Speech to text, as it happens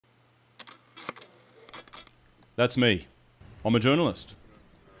That's me. I'm a journalist.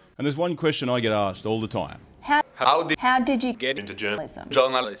 And there's one question I get asked all the time. How did you get into journalism?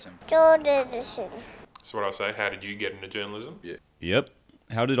 Journalism. That's what I say. How did you get into journalism? Yeah. Yep.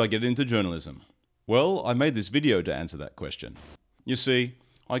 How did I get into journalism? Well, I made this video to answer that question. You see,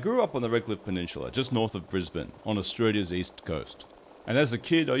 I grew up on the Redcliffe Peninsula, just north of Brisbane, on Australia's east coast. And as a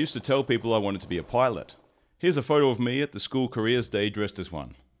kid, I used to tell people I wanted to be a pilot. Here's a photo of me at the school careers day dressed as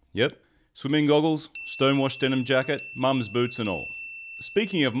one. Yep. Swimming goggles, stonewashed denim jacket, mum's boots and all.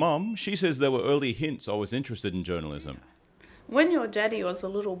 Speaking of mum, she says there were early hints I was interested in journalism. When your daddy was a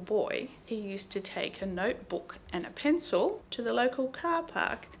little boy, he used to take a notebook and a pencil to the local car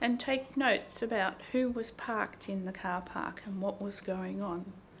park and take notes about who was parked in the car park and what was going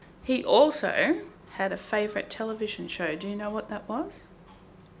on. He also had a favourite television show. Do you know what that was?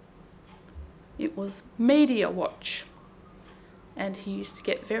 It was Media Watch. And he used to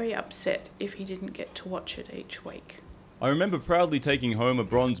get very upset if he didn't get to watch it each week. I remember proudly taking home a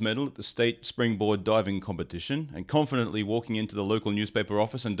bronze medal at the state springboard diving competition and confidently walking into the local newspaper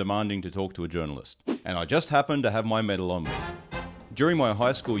office and demanding to talk to a journalist. And I just happened to have my medal on me. During my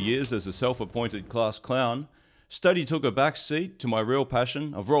high school years as a self-appointed class clown, study took a back seat to my real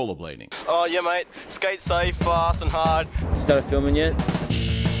passion of rollerblading. Oh yeah mate, skate safe, fast and hard. Started filming yet?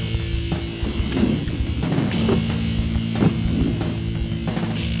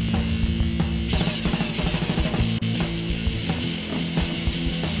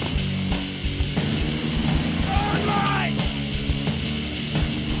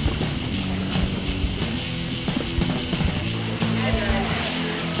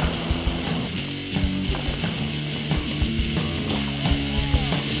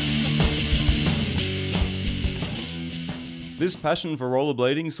 This passion for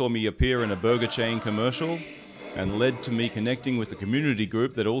rollerblading saw me appear in a burger chain commercial and led to me connecting with the community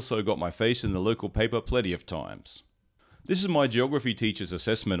group that also got my face in the local paper plenty of times. This is my geography teacher's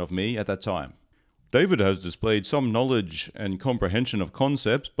assessment of me at that time. David has displayed some knowledge and comprehension of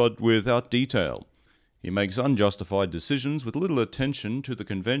concepts, but without detail. He makes unjustified decisions with little attention to the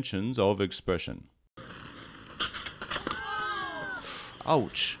conventions of expression.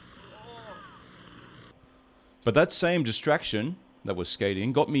 Ouch. But that same distraction, that was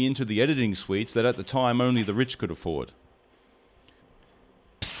skating, got me into the editing suites that at the time only the rich could afford.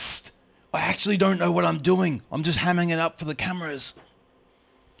 Psst! I actually don't know what I'm doing. I'm just hamming it up for the cameras.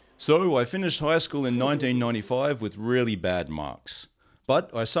 So I finished high school in 1995 with really bad marks. But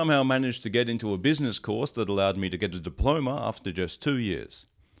I somehow managed to get into a business course that allowed me to get a diploma after just 2 years.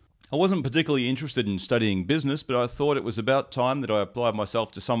 I wasn't particularly interested in studying business, but I thought it was about time that I applied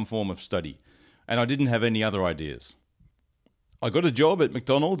myself to some form of study. And I didn't have any other ideas. I got a job at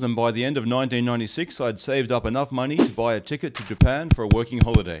McDonald's, and by the end of 1996 I'd saved up enough money to buy a ticket to Japan for a working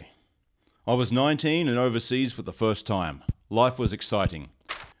holiday. I was 19 and overseas for the first time. Life was exciting.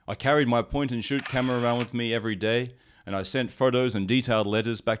 I carried my point-and-shoot camera around with me every day, and I sent photos and detailed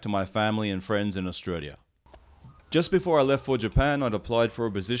letters back to my family and friends in Australia. Just before I left for Japan, I'd applied for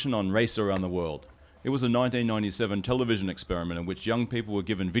a position on Race Around the World. It was a 1997 television experiment in which young people were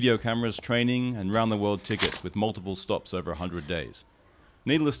given video cameras, training, and round-the-world tickets with multiple stops over 100 days.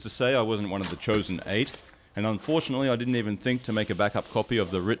 Needless to say, I wasn't one of the chosen 8, and unfortunately I didn't even think to make a backup copy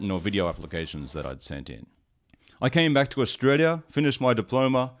of the written or video applications that I'd sent in. I came back to Australia, finished my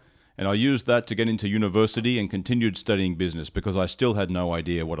diploma, and I used that to get into university and continued studying business because I still had no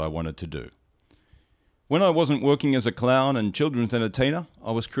idea what I wanted to do. When I wasn't working as a clown and children's entertainer,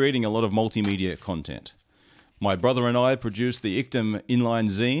 I was creating a lot of multimedia content. My brother and I produced the ICTM inline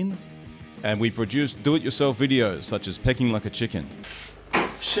zine, and we produced do-it-yourself videos such as pecking like a chicken.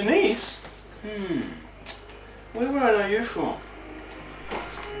 Shanice? Where would I know you from?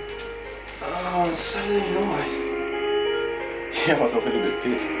 Oh, it's Saturday night. Yeah, I was a little bit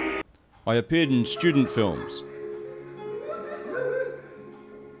pissed. I appeared in student films.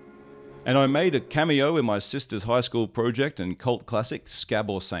 And I made a cameo in my sister's high school project and cult classic, Scab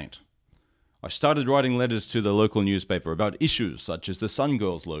or Saint. I started writing letters to the local newspaper about issues such as the Sun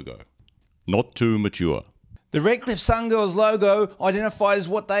Girls logo. Not too mature. The Redcliffe Sun Girls logo identifies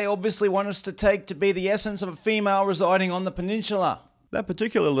what they obviously want us to take to be the essence of a female residing on the peninsula. That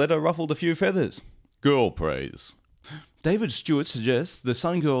particular letter ruffled a few feathers. Girl praise. David Stewart suggests the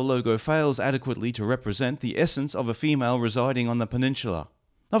Sun Girl logo fails adequately to represent the essence of a female residing on the peninsula.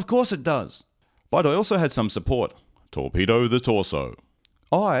 Of course it does. But I also had some support. Torpedo the torso.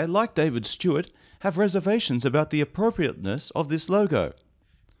 I, like David Stewart, have reservations about the appropriateness of this logo.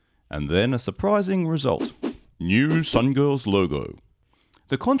 And then a surprising result. New Sun Girls logo.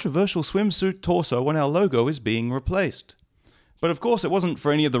 The controversial swimsuit torso on our logo is being replaced. But of course it wasn't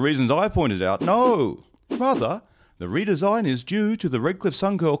for any of the reasons I pointed out, no! Rather, The redesign is due to the Redcliffe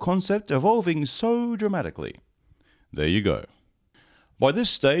Sun Girl concept evolving so dramatically. There you go. By this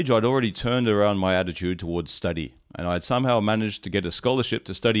stage, I'd already turned around my attitude towards study, and I'd somehow managed to get a scholarship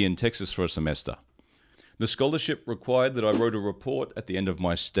to study in Texas for a semester. The scholarship required that I wrote a report at the end of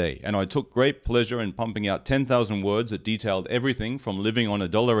my stay, and I took great pleasure in pumping out 10,000 words that detailed everything from living on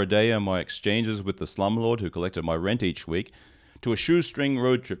 $1 a day and my exchanges with the slumlord who collected my rent each week, to a shoestring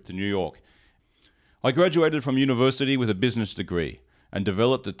road trip to New York. I graduated from university with a business degree and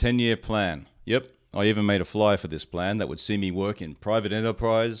developed a 10-year plan. Yep, I even made a flyer for this plan that would see me work in private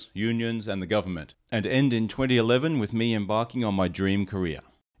enterprise, unions and the government, and end in 2011 with me embarking on my dream career.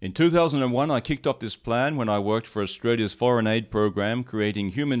 In 2001, I kicked off this plan when I worked for Australia's foreign aid program creating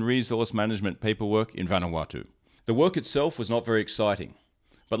human resource management paperwork in Vanuatu. The work itself was not very exciting,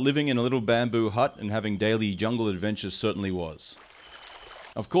 but living in a little bamboo hut and having daily jungle adventures certainly was.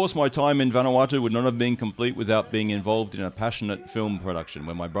 Of course, my time in Vanuatu would not have been complete without being involved in a passionate film production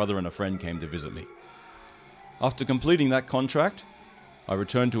when my brother and a friend came to visit me. After completing that contract, I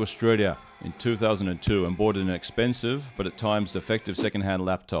returned to Australia in 2002 and bought an expensive but at times defective second-hand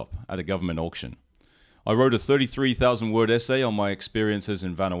laptop at a government auction. I wrote a 33,000-word essay on my experiences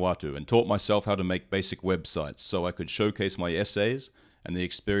in Vanuatu and taught myself how to make basic websites so I could showcase my essays and the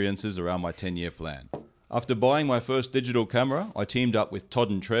experiences around my 10-year plan. After buying my first digital camera, I teamed up with Todd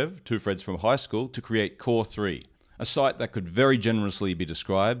and Trev, two friends from high school, to create Core 3, a site that could very generously be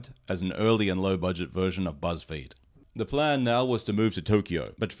described as an early and low-budget version of BuzzFeed. The plan now was to move to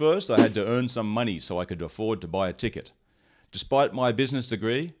Tokyo, but first I had to earn some money so I could afford to buy a ticket. Despite my business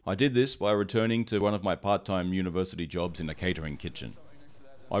degree, I did this by returning to one of my part-time university jobs in a catering kitchen.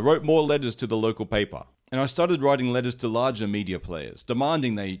 I wrote more letters to the local paper, and I started writing letters to larger media players,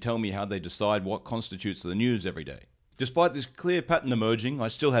 demanding they tell me how they decide what constitutes the news every day. Despite this clear pattern emerging, I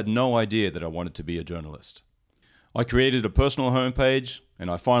still had no idea that I wanted to be a journalist. I created a personal homepage,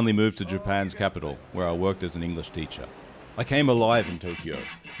 and I finally moved to Japan's capital, where I worked as an English teacher. I came alive in Tokyo.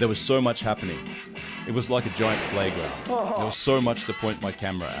 There was so much happening. It was like a giant playground. There was so much to point my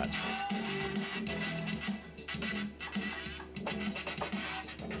camera at.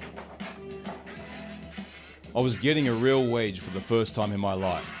 I was getting a real wage for the first time in my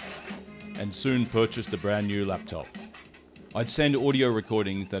life, and soon purchased a brand new laptop. I'd send audio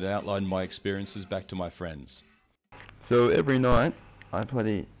recordings that outlined my experiences back to my friends. So every night I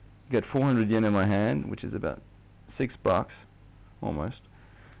get 400 yen in my hand, which is about $6 almost,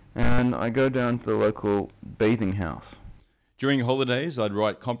 and I go down to the local bathing house. During holidays, I'd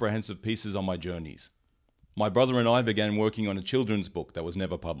write comprehensive pieces on my journeys. My brother and I began working on a children's book that was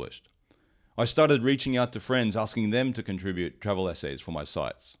never published. I started reaching out to friends, asking them to contribute travel essays for my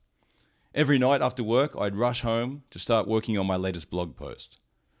sites. Every night after work, I'd rush home to start working on my latest blog post.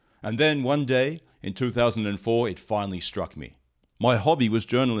 And then one day, in 2004, it finally struck me. My hobby was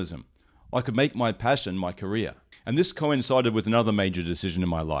journalism. I could make my passion my career. And this coincided with another major decision in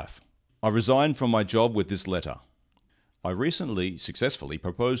my life. I resigned from my job with this letter. I recently successfully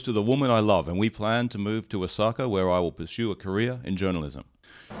proposed to the woman I love, and we plan to move to Osaka, where I will pursue a career in journalism.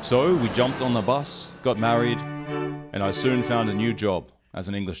 So we jumped on the bus, got married, and I soon found a new job as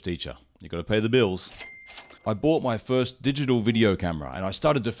an English teacher. You got to pay the bills. I bought my first digital video camera and I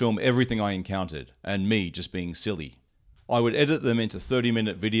started to film everything I encountered, and me just being silly. I would edit them into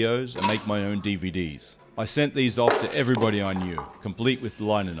 30-minute videos and make my own DVDs. I sent these off to everybody I knew, complete with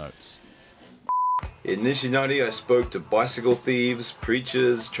liner notes. In Nishinari, I spoke to bicycle thieves,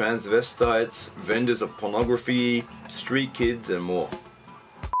 preachers, transvestites, vendors of pornography, street kids, and more.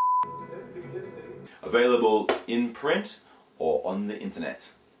 Available in print or on the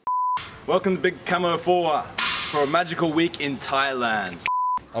internet. Welcome to Big Camo 4 for a magical week in Thailand.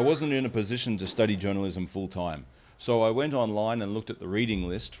 I wasn't in a position to study journalism full-time, so I went online and looked at the reading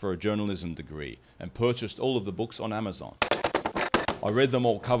list for a journalism degree and purchased all of the books on Amazon. I read them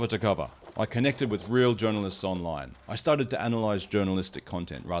all cover to cover. I connected with real journalists online. I started to analyze journalistic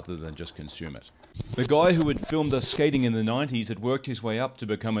content rather than just consume it. The guy who had filmed us skating in the 90s had worked his way up to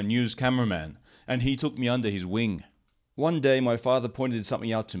become a news cameraman, and he took me under his wing. One day my father pointed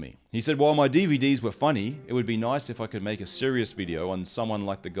something out to me. He said while my DVDs were funny, it would be nice if I could make a serious video on someone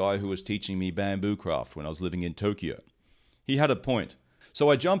like the guy who was teaching me bamboo craft when I was living in Tokyo. He had a point.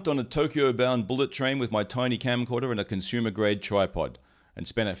 So I jumped on a Tokyo-bound bullet train with my tiny camcorder and a consumer-grade tripod, and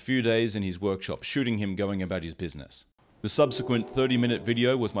spent a few days in his workshop shooting him going about his business. The subsequent 30-minute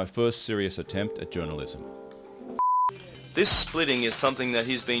video was my first serious attempt at journalism. This splitting is something that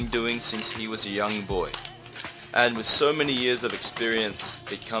he's been doing since he was a young boy. And with so many years of experience,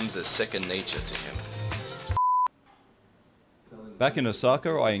 it comes as second nature to him. Back in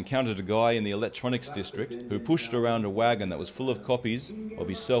Osaka, I encountered a guy in the electronics district who pushed around a wagon that was full of copies of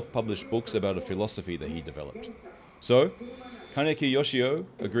his self-published books about a philosophy that he developed. So, Kaneki Yoshio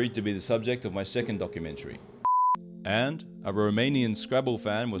agreed to be the subject of my second documentary. And a Romanian Scrabble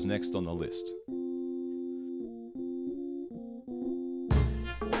fan was next on the list.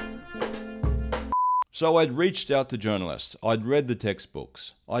 So I'd reached out to journalists, I'd read the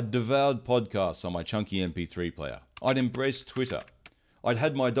textbooks, I'd devoured podcasts on my chunky MP3 player, I'd embraced Twitter, I'd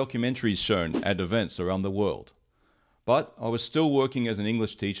had my documentaries shown at events around the world. But I was still working as an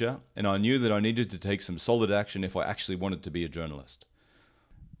English teacher, and I knew that I needed to take some solid action if I actually wanted to be a journalist.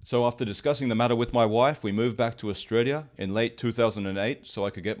 So after discussing the matter with my wife, we moved back to Australia in late 2008 so I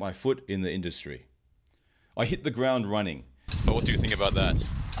could get my foot in the industry. I hit the ground running. But what do you think about that?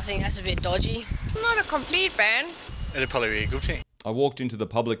 I think that's a bit dodgy. Not a complete ban. It'd probably be a good thing. I walked into the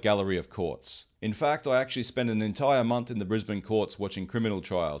public gallery of courts. In fact, I actually spent an entire month in the Brisbane courts watching criminal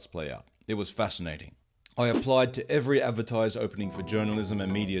trials play out. It was fascinating. I applied to every advertised opening for journalism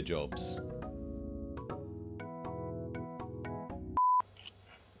and media jobs.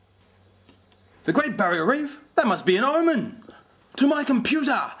 The Great Barrier Reef? That must be an omen! To my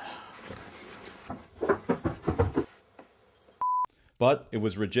computer! But it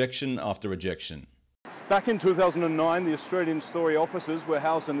was rejection after rejection. Back in 2009, the Australian Story offices were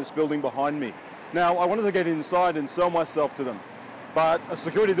housed in this building behind me. Now, I wanted to get inside and sell myself to them, but a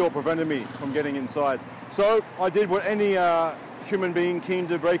security door prevented me from getting inside. So I did what any human being keen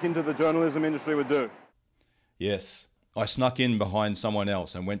to break into the journalism industry would do. Yes, I snuck in behind someone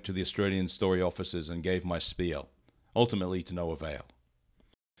else and went to the Australian Story offices and gave my spiel, ultimately to no avail.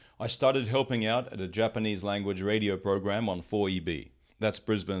 I started helping out at a Japanese language radio program on 4EB. That's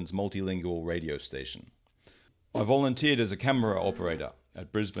Brisbane's multilingual radio station. I volunteered as a camera operator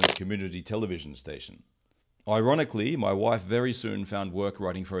at Brisbane's community television station. Ironically, my wife very soon found work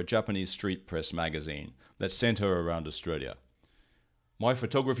writing for a Japanese street press magazine that sent her around Australia. My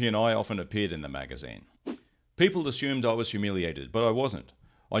photography and I often appeared in the magazine. People assumed I was humiliated, but I wasn't.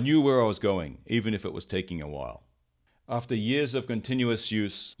 I knew where I was going, even if it was taking a while. After years of continuous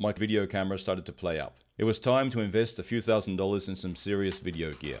use, my video camera started to play up. It was time to invest a few $1,000s in some serious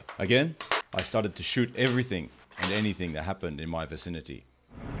video gear. Again, I started to shoot everything and anything that happened in my vicinity.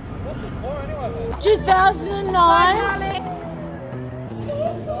 What's it for anyway? 2009.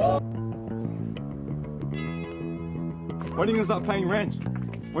 When are you going to start paying rent?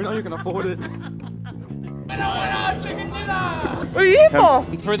 When are you going to afford it? What are you here for?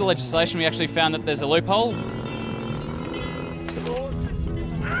 Through the legislation, we actually found that there's a loophole.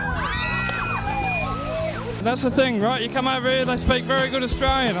 That's the thing, right? You come over here, they speak very good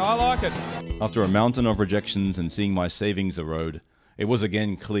Australian. I like it. After a mountain of rejections and seeing my savings erode, it was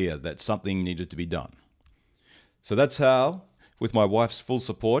again clear that something needed to be done. So that's how, with my wife's full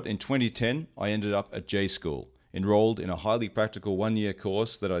support, in 2010, I ended up at J School, enrolled in a highly practical one-year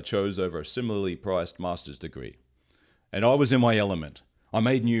course that I chose over a similarly priced master's degree. And I was in my element. I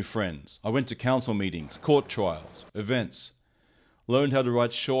made new friends. I went to council meetings, court trials, events, learned how to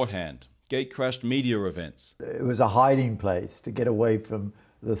write shorthand, gate-crashed media events. It was a hiding place to get away from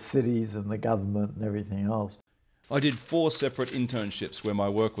the cities and the government and everything else. I did 4 separate internships where my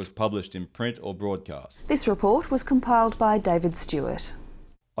work was published in print or broadcast. This report was compiled by David Stewart.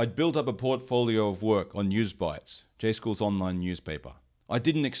 I'd built up a portfolio of work on News Bites, J School's online newspaper. I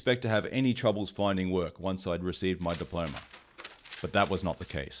didn't expect to have any troubles finding work once I'd received my diploma. But that was not the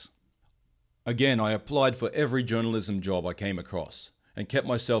case. Again, I applied for every journalism job I came across and kept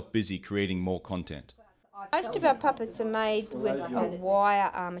myself busy creating more content. Most of our puppets are made with a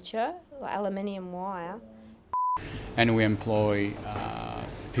wire armature, like aluminium wire. And we employ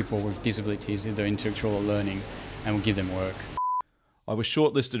people with disabilities, either intellectual or learning, and we give them work. I was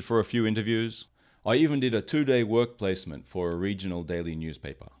shortlisted for a few interviews. I even did a 2-day work placement for a regional daily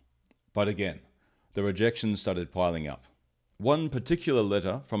newspaper. But again, the rejections started piling up. One particular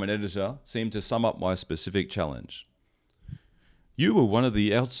letter from an editor seemed to sum up my specific challenge. You were one of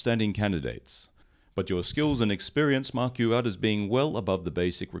the outstanding candidates, but your skills and experience mark you out as being well above the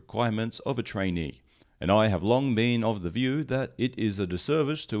basic requirements of a trainee. And I have long been of the view that it is a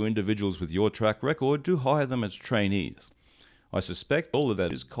disservice to individuals with your track record to hire them as trainees. I suspect all of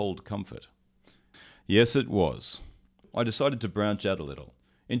that is cold comfort. Yes, it was. I decided to branch out a little.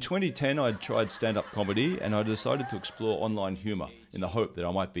 In 2010, I'd tried stand-up comedy, and I decided to explore online humour in the hope that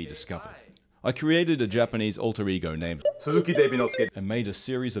I might be discovered. I created a Japanese alter ego named Suzuki Debinosuke and made a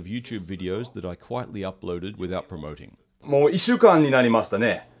series of YouTube videos that I quietly uploaded without promoting. もう1週間になりました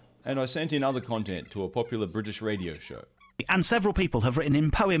ね. And I sent in other content to a popular British radio show. And several people have written in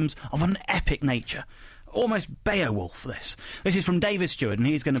poems of an epic nature. almost Beowulf, this. This is from David Stewart, and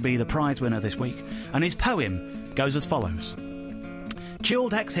he's going to be the prize winner this week. And his poem goes as follows.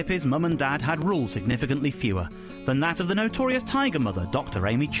 Chilled ex-hippies' mum and dad had rules significantly fewer than that of the notorious tiger mother, Dr.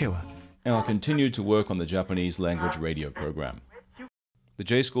 Amy Chua. And I continued to work on the Japanese language radio program. The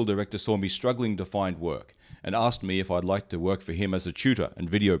J-School director saw me struggling to find work and asked me if I'd like to work for him as a tutor and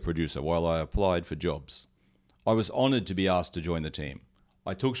video producer while I applied for jobs. I was honoured to be asked to join the team.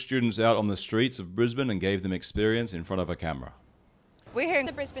 I took students out on the streets of Brisbane and gave them experience in front of a camera. We're here in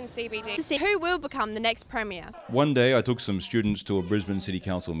the Brisbane CBD to see who will become the next Premier. One day I took some students to a Brisbane City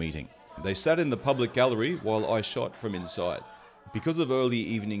Council meeting. They sat in the public gallery while I shot from inside. Because of early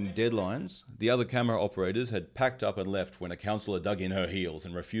evening deadlines, the other camera operators had packed up and left when a councillor dug in her heels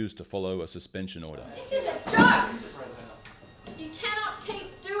and refused to follow a suspension order. This is a joke! You cannot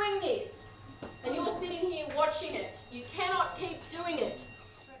keep doing this! And you're sitting here watching it. You cannot keep doing it.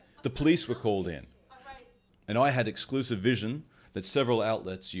 The police were called in, and I had exclusive vision that several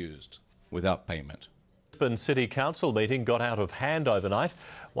outlets used, without payment. The Brisbane City Council meeting got out of hand overnight.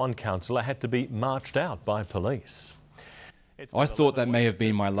 One councillor had to be marched out by police. I thought that may have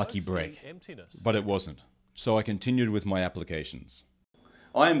been my lucky break, but it wasn't, so I continued with my applications.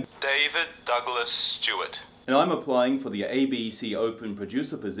 I'm David Douglas Stewart, and I'm applying for the ABC Open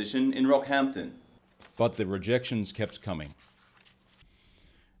producer position in Rockhampton. But the rejections kept coming.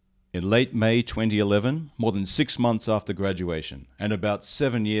 In late May 2011, more than 6 months after graduation, and about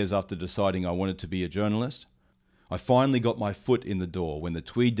 7 years after deciding I wanted to be a journalist, I finally got my foot in the door when the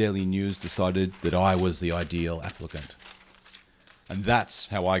Tweed Daily News decided that I was the ideal applicant. And that's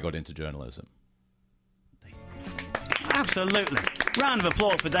how I got into journalism. Absolutely. Round of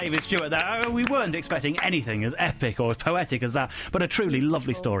applause for David Stewart there. We weren't expecting anything as epic or as poetic as that, but a truly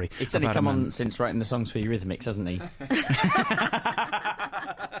lovely story. He's only come on since writing the songs for Eurythmics, hasn't he?